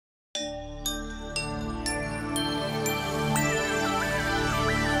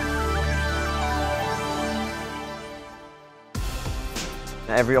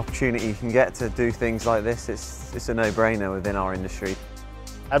Every opportunity you can get to do things like this, it's a no-brainer within our industry.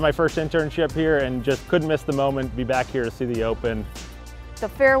 I had my first internship here and just couldn't miss the moment to be back here to see the Open. The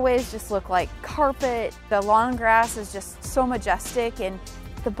fairways just look like carpet. The lawn grass is just so majestic, and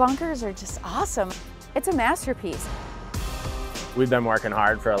the bunkers are just awesome. It's a masterpiece. We've been working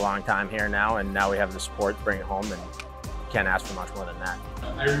hard for a long time here now, and now we have the support to bring it home, and can't ask for much more than that.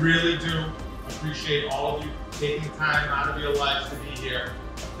 I really do appreciate all of you taking time out of your lives to be here.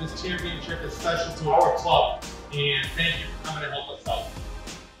 This championship is special to our club, and thank you for coming to help us out.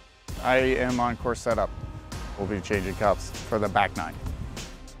 I am on course setup. We'll be changing cups for the back nine.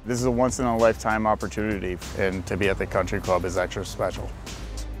 This is a once-in-a-lifetime opportunity, and to be at the country club is extra special.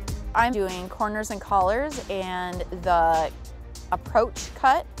 I'm doing corners and collars and the approach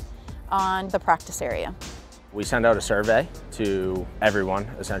cut on the practice area. We sent out a survey to everyone,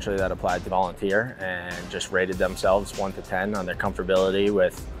 essentially, that applied to volunteer and just rated themselves 1 to 10 on their comfortability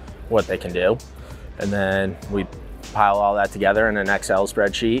with what they can do. And then we pile all that together in an Excel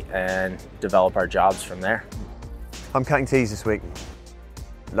spreadsheet and develop our jobs from there. I'm cutting tees this week.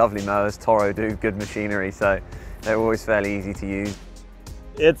 Lovely mowers, Toro do good machinery, so they're always fairly easy to use.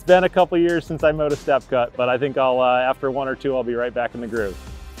 It's been a couple years since I mowed a step cut, but I think after 1 or 2, I'll be right back in the groove.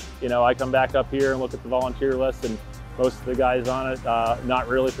 You know, I come back up here and look at the volunteer list, and most of the guys on it, not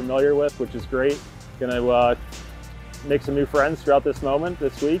really familiar with, which is great. Gonna make some new friends throughout this moment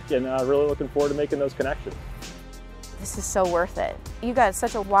this week, and really looking forward to making those connections. This is so worth it. You got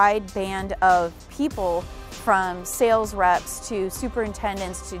such a wide band of people, from sales reps to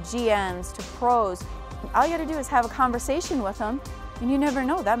superintendents to GMs to pros. All you got to do is have a conversation with them, and you never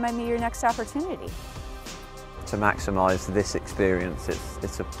know, that might be your next opportunity. To maximise this experience,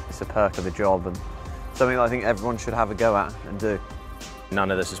 it's a perk of the job, and something that I think everyone should have a go at and do.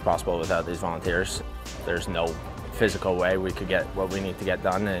 None of this is possible without these volunteers. There's no physical way we could get what we need to get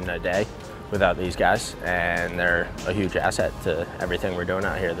done in a day without these guys, and they're a huge asset to everything we're doing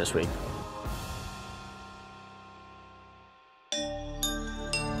out here this week.